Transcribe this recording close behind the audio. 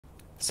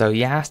So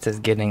Yast is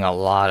getting a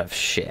lot of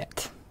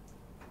shit.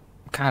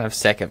 I'm kind of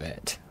sick of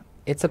it.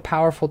 It's a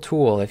powerful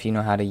tool if you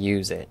know how to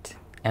use it,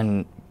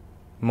 and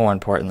more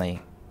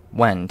importantly,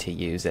 when to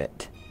use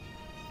it.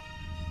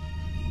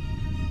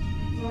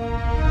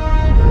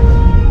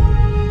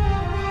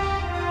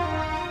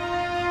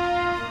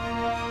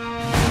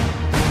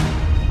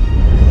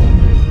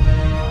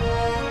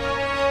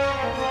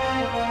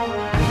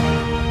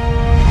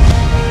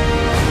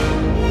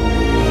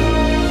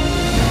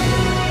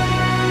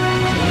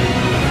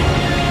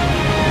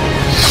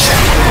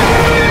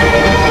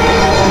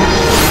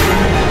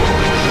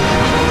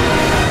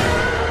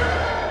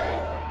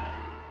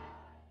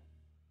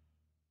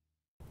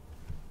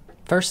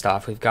 First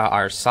off, we've got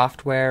our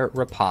software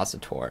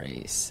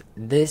repositories.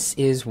 This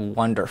is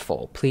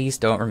wonderful. Please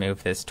don't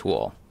remove this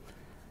tool.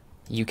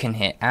 You can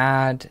hit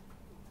add,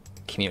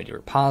 community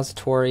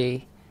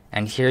repository,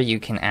 and here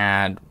you can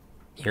add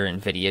your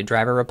NVIDIA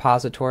driver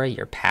repository,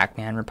 your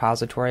Pac-Man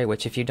repository,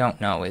 which if you don't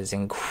know is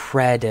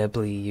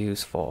incredibly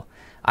useful.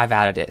 I've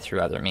added it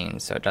through other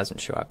means, so it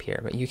doesn't show up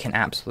here, but you can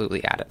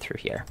absolutely add it through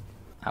here.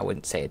 I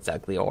wouldn't say it's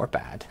ugly or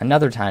bad.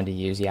 Another time to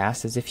use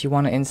Yast is if you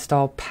want to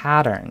install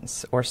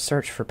patterns or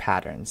search for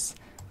patterns.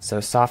 So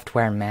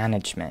software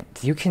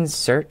management. You can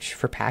search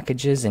for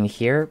packages in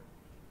here,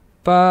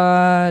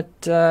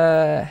 but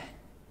I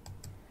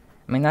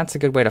mean that's a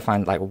good way to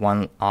find like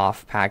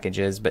one-off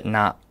packages, but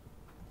not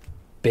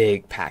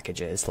big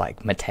packages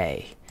like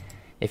Mate.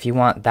 If you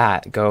want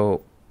that,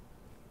 go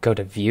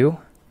to View,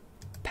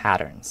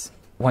 Patterns.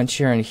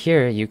 Once you're in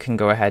here, you can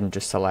go ahead and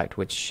just select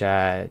which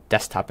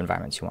desktop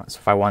environments you want. So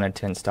if I wanted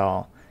to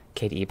install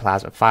KDE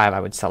Plasma 5, I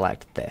would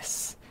select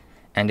this.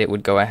 And it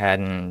would go ahead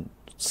and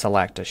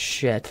select a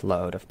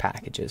shitload of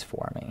packages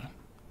for me.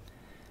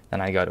 Then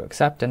I go to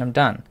accept and I'm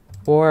done.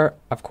 Or,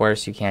 of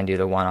course, you can do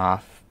the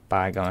one-off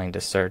by going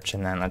to search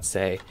and then let's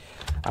say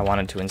I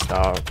wanted to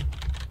install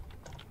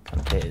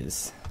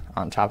Compiz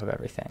on top of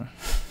everything,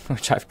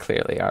 which I've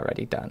clearly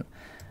already done.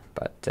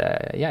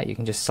 But yeah, you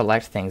can just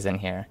select things in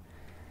here.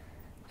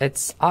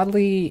 It's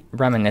oddly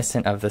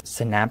reminiscent of the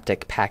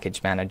Synaptic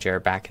Package Manager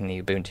back in the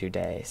Ubuntu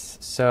days.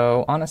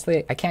 So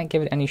honestly, I can't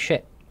give it any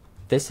shit.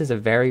 This is a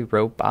very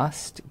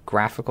robust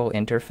graphical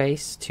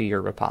interface to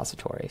your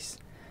repositories.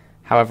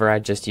 However, I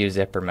just use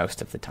Zypper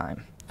most of the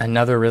time.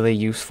 Another really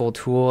useful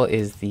tool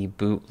is the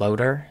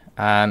bootloader.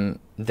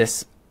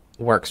 This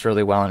works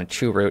really well in a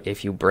true root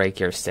if you break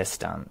your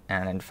system.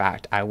 And in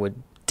fact, I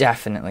would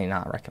definitely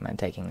not recommend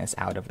taking this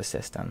out of the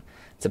system.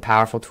 It's a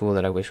powerful tool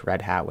that I wish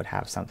Red Hat would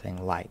have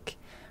something like,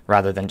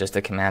 rather than just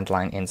a command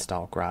line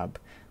install grub,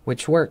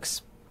 which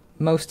works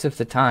most of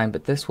the time,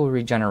 but this will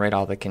regenerate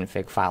all the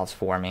config files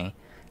for me,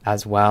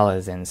 as well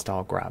as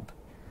install grub.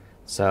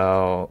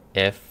 So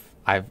if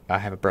I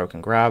have a broken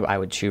grub, I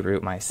would true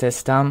root my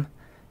system,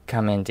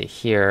 come into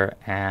here,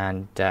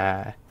 and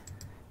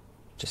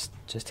just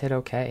hit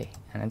OK,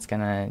 and it's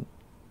gonna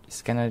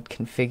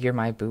configure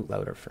my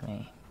bootloader for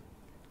me.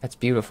 That's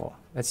beautiful.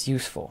 That's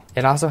useful.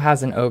 It also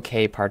has an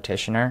OK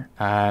partitioner.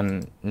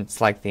 It's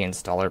like the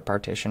installer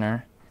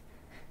partitioner.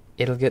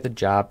 It'll get the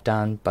job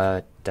done,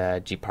 but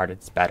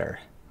gparted's better.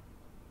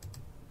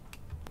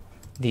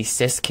 The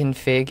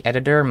sysconfig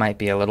editor might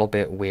be a little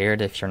bit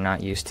weird if you're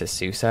not used to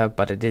SuSE,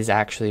 but it is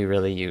actually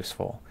really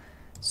useful.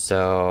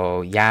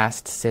 So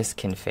Yast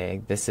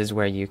sysconfig, this is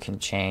where you can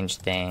change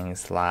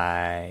things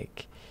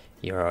like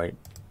your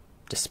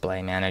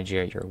display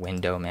manager, your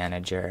window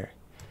manager.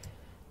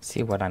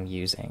 See what I'm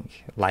using.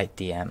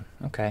 LightDM.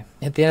 Okay.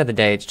 At the end of the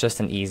day, it's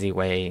just an easy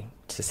way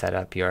to set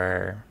up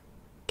your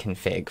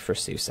config for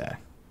SuSE.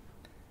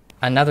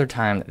 Another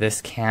time this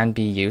can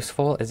be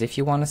useful is if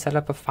you want to set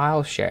up a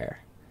file share.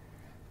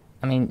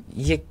 I mean,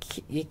 you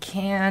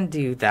can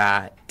do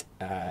that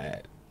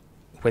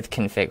with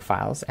config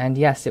files, and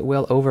yes, it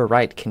will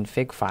overwrite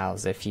config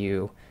files if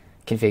you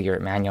configure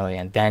it manually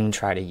and then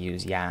try to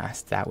use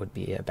Yast. That would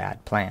be a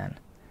bad plan.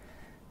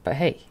 But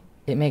hey,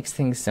 it makes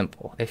things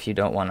simple if you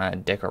don't want to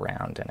dick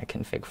around in a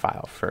config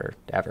file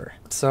forever.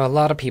 So a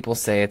lot of people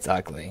say it's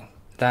ugly.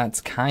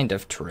 That's kind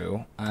of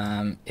true.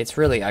 It's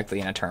really ugly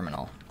in a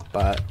terminal.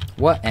 But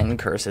what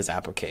ncurses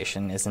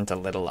application isn't a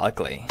little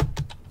ugly?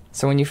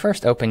 So when you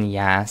first open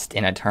Yast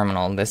in a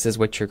terminal, this is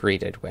what you're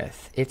greeted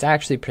with. It's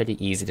actually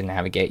pretty easy to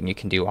navigate, and you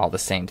can do all the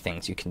same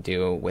things you can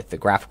do with the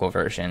graphical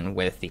version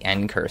with the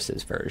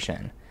ncurses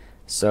version.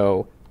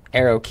 So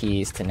arrow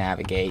keys to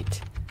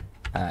navigate,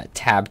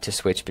 tab to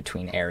switch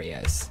between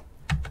areas,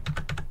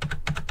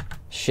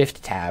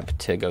 shift tab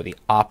to go the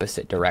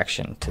opposite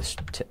direction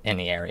to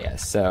any area.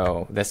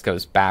 So this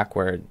goes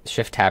backward,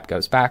 shift tab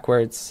goes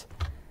backwards,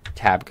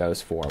 tab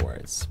goes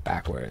forwards,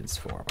 backwards,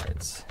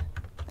 forwards.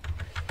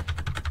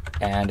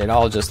 And it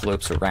all just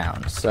loops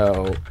around.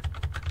 So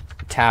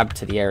tab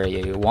to the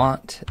area you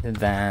want,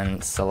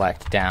 then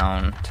select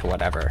down to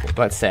whatever.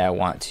 Let's say I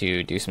want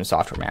to do some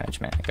software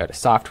management. I go to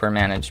software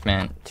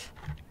management,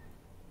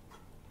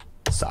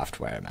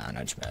 software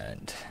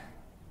management.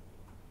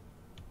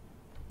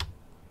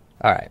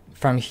 All right,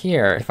 from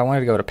here, if I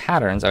wanted to go to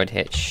patterns, I would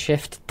hit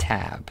shift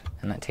tab,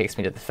 and that takes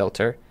me to the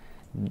filter.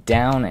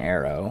 down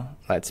arrow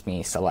lets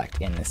me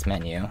select in this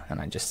menu, and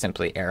I just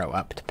simply arrow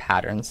up to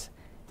patterns,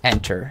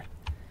 enter,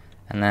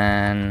 and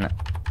then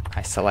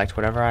I select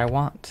whatever I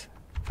want.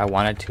 If I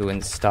wanted to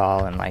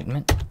install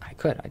Enlightenment, I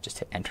could. I just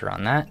hit enter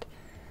on that,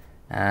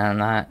 and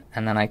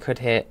then I could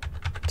hit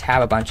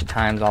tab a bunch of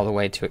times all the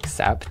way to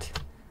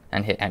accept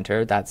and hit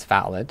enter. That's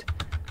valid.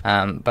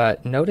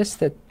 But notice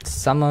that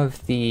some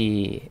of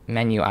the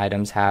menu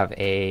items have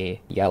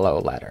a yellow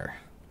letter,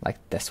 like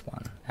this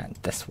one, and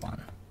this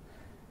one,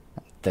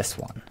 and this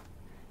one.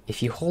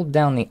 If you hold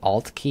down the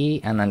Alt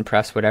key and then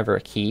press whatever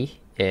key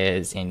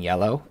is in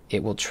yellow,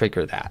 it will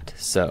trigger that.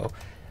 So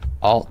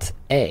Alt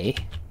A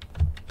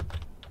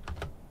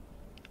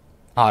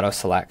auto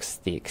selects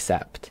the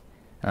accept,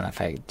 and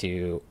if I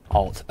do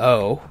Alt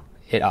O,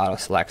 it auto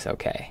selects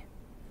OK.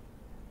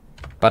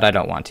 But I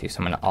don't want to, so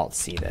I'm going to Alt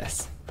C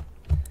this,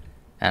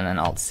 and then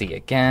Alt C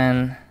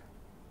again,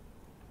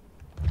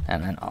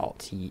 and then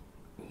Alt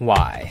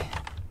Y.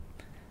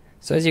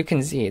 So as you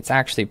can see, it's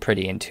actually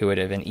pretty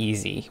intuitive and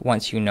easy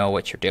once you know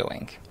what you're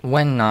doing.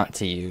 When not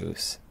to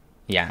use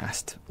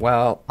Yast?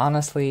 Well,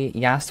 honestly,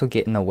 Yast will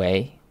get in the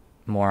way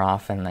more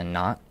often than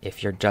not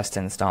if you're just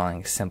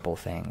installing simple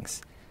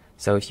things.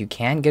 So if you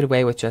can get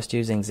away with just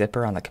using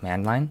zipper on the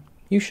command line,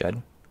 you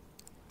should.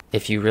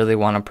 If you really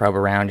want to probe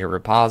around your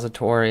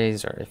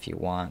repositories, or if you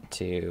want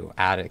to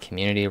add a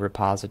community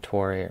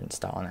repository or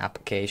install an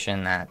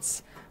application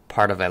that's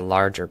part of a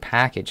larger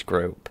package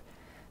group,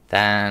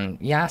 then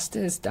Yast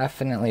is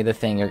definitely the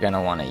thing you're going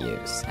to want to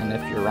use. And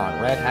if you're on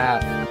Red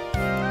Hat,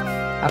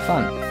 have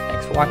fun.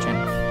 Thanks for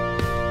watching.